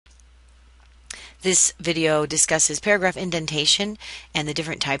This video discusses paragraph indentation and the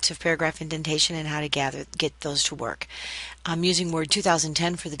different types of paragraph indentation and how to get those to work. I'm using Word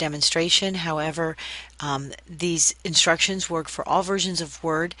 2010 for the demonstration. However, these instructions work for all versions of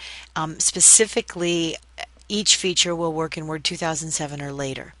Word. Specifically, each feature will work in Word 2007 or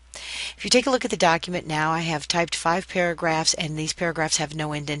later. If you take a look at the document now, I have typed 5 paragraphs, and these paragraphs have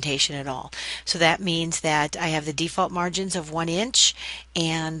no indentation at all. So that means that I have the default margins of 1 inch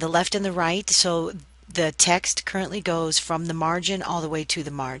and the left and the right, so the text currently goes from the margin all the way to the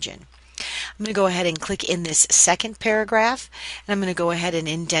margin. I'm going to go ahead and click in this second paragraph, and I'm going to go ahead and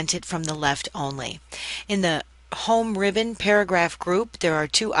indent it from the left only. In the Home ribbon paragraph group, there are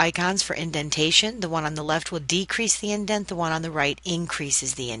 2 icons for indentation. The one on the left will decrease the indent, the one on the right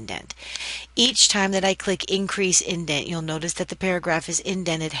increases the indent. Each time that I click increase indent, you'll notice that the paragraph is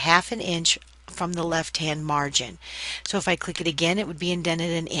indented 1/2 inch from the left hand margin. So if I click it again, it would be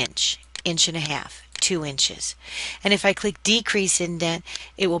indented 1 inch, 1.5 inches, 2 inches. And if I click decrease indent,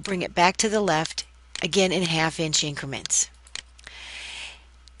 it will bring it back to the left, again in 1/2 inch increments.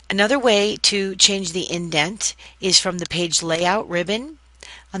 Another way to change the indent is from the page layout ribbon.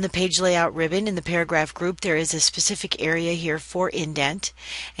 On the page layout ribbon in the paragraph group, there is a specific area here for indent,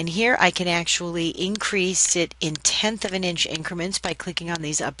 and here I can actually increase it in 1/10 of an inch increments by clicking on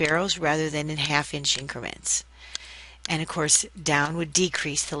these up arrows rather than in 1/2 inch increments. And of course, down would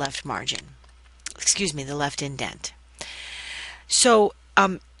decrease the left margin. Excuse me, the left indent. So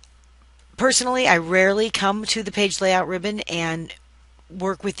personally, I rarely come to the page layout ribbon and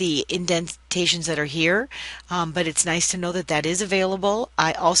work with the indentations that are here, but it's nice to know that that is available.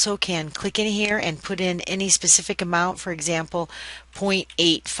 I also can click in here and put in any specific amount, for example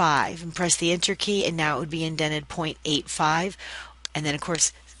 0.85, and press the enter key, and now it would be indented 0.85, and then of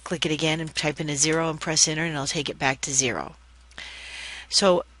course click it again and type in a 0 and press enter, and it'll take it back to 0.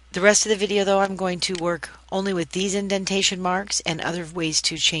 So the rest of the video, though, I'm going to work only with these indentation marks and other ways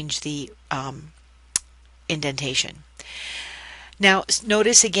to change the indentation. Now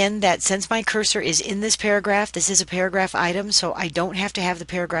notice again that since my cursor is in this paragraph, this is a paragraph item, so I don't have to have the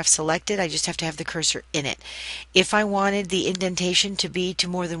paragraph selected, I just have to have the cursor in it. If I wanted the indentation to be to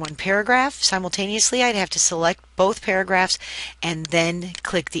more than one paragraph simultaneously, I'd have to select both paragraphs and then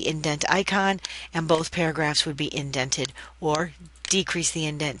click the indent icon, and both paragraphs would be indented, or decrease the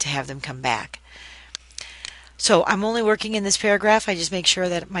indent to have them come back. So I'm only working in this paragraph. I just make sure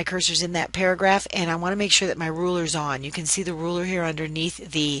that my cursor's in that paragraph, and I want to make sure that my ruler's on. You can see the ruler here underneath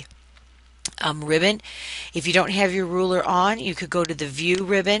the ribbon. If you don't have your ruler on, you could go to the View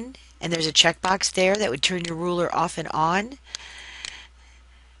ribbon, and there's a checkbox there that would turn your ruler off and on.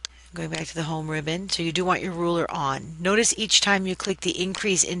 Going back to the Home ribbon, so you do want your ruler on. Notice each time you click the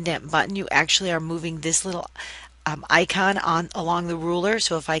Increase Indent button, you actually are moving this little icon along the ruler.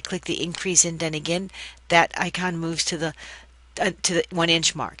 So if I click the increase indent again, that icon moves to the 1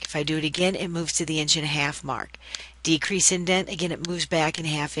 inch mark. If I do it again, it moves to the 1.5 inch mark. Decrease indent, again, it moves back in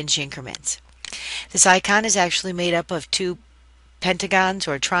 1/2 inch increments. This icon is actually made up of 2 pentagons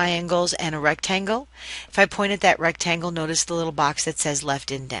or triangles and a rectangle. If I point at that rectangle, notice the little box that says left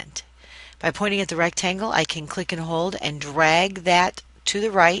indent. By pointing at the rectangle, I can click and hold and drag that to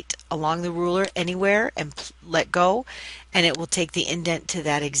the right along the ruler anywhere and let go, and it will take the indent to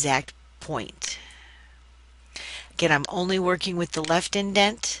that exact point. Again, I'm only working with the left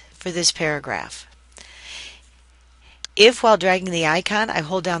indent for this paragraph. If while dragging the icon I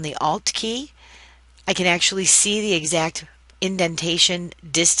hold down the Alt key, I can actually see the exact indentation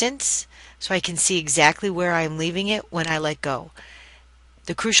distance, so I can see exactly where I'm leaving it when I let go.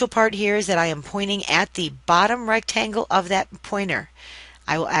 The crucial part here is that I am pointing at the bottom rectangle of that pointer.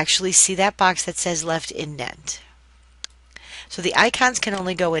 I will actually see that box that says left indent. So the icons can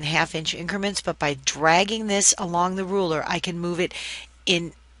only go in 1/2 inch increments, but by dragging this along the ruler, I can move it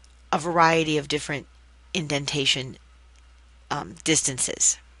in a variety of different indentation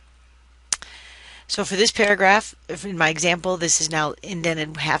distances. So for this paragraph, in my example, this is now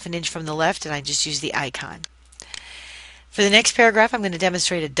indented 1/2 inch from the left, and I just use the icon. For the next paragraph, I'm going to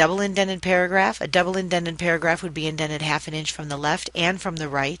demonstrate a double indented paragraph. A double indented paragraph would be indented 1/2 inch from the left and from the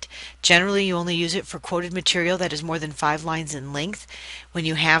right. Generally, you only use it for quoted material that is more than 5 lines in length. When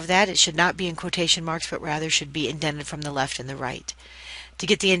you have that, it should not be in quotation marks, but rather should be indented from the left and the right. To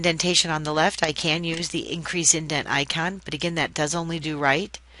get the indentation on the left, I can use the increase indent icon, but again, that does only do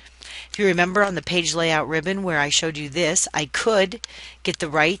right. If you remember on the page layout ribbon where I showed you this, I could get the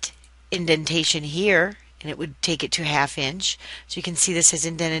right indentation here, and it would take it to 1/2 inch. So you can see this is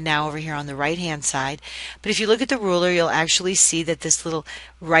indented now over here on the right hand side. But if you look at the ruler, you'll actually see that this little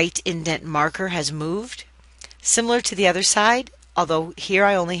right indent marker has moved. Similar to the other side, although here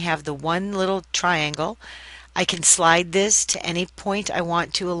I only have the one little triangle. I can slide this to any point I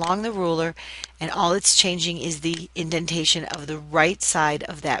want to along the ruler, and all it's changing is the indentation of the right side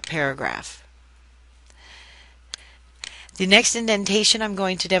of that paragraph. The next indentation I'm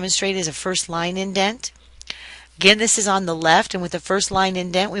going to demonstrate is a first line indent. Again, this is on the left, and with the first line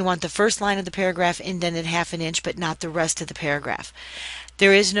indent, we want the first line of the paragraph indented 1/2 inch, but not the rest of the paragraph.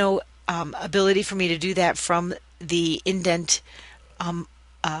 There is no ability for me to do that from the indent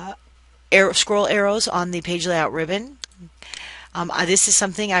scroll arrows on the page layout ribbon. This is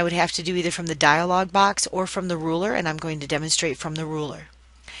something I would have to do either from the dialog box or from the ruler, and I'm going to demonstrate from the ruler.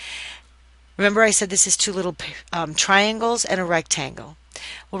 Remember, I said this is two little triangles and a rectangle.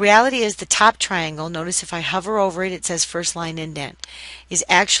 Well, reality is the top triangle, notice if I hover over it, it says first line indent, is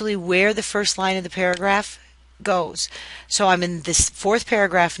actually where the first line of the paragraph goes. So I'm in this fourth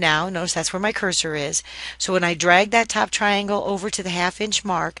paragraph now. Notice that's where my cursor is. So when I drag that top triangle over to the 1/2 inch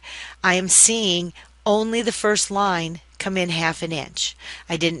mark, I am seeing only the first line come in 1/2 inch.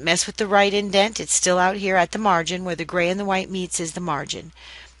 I didn't mess with the right indent. It's still out here at the margin where the gray and the white meets is the margin.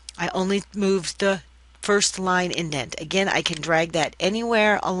 I only moved the first line indent. Again, I can drag that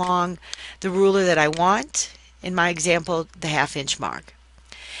anywhere along the ruler that I want. In my example, the 1/2 inch mark.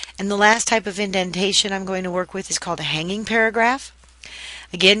 And the last type of indentation I'm going to work with is called a hanging paragraph.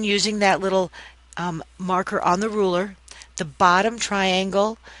 Again, using that little marker on the ruler, the bottom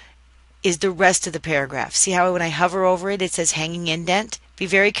triangle is the rest of the paragraph. See how when I hover over it, it says hanging indent? Be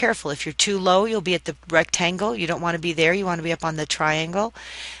very careful. If you're too low, you'll be at the rectangle. You don't want to be there. You want to be up on the triangle.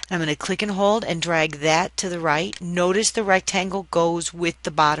 And I'm going to click and hold and drag that to the right. Notice the rectangle goes with the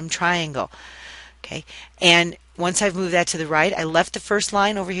bottom triangle. Okay, and once I've moved that to the right, I left the first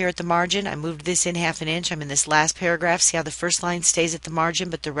line over here at the margin. I moved this in 1/2 inch. I'm in this last paragraph. See how the first line stays at the margin,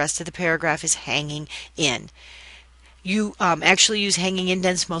 but the rest of the paragraph is hanging in. You actually use hanging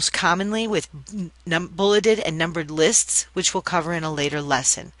indents most commonly with bulleted and numbered lists, which we'll cover in a later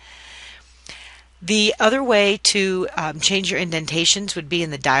lesson. The other way to change your indentations would be in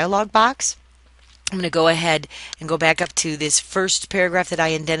the dialog box. I'm going to go ahead and go back up to this first paragraph that I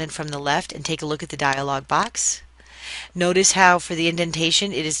indented from the left and take a look at the dialog box. Notice how for the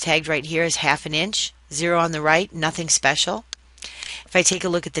indentation it is tagged right here as 1/2 inch, 0 on the right, nothing special. If I take a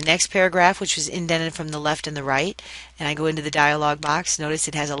look at the next paragraph, which was indented from the left and the right, and I go into the dialog box, notice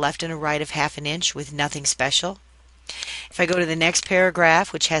it has a left and a right of 1/2 inch with nothing special. If I go to the next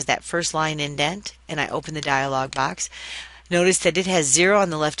paragraph, which has that first line indent, and I open the dialog box, notice that it has 0 on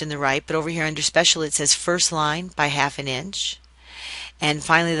the left and the right, but over here under special it says first line by 1/2 inch. And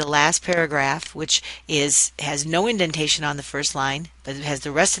finally the last paragraph, which has no indentation on the first line, but it has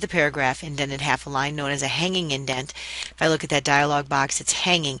the rest of the paragraph indented 1/2 line, known as a hanging indent. If I look at that dialog box, it's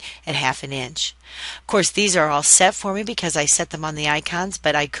hanging at 1/2 inch. Of course, these are all set for me because I set them on the icons,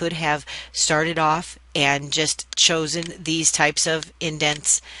 but I could have started off and just chosen these types of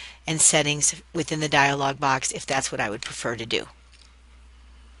indents and settings within the dialog box if that's what I would prefer to do.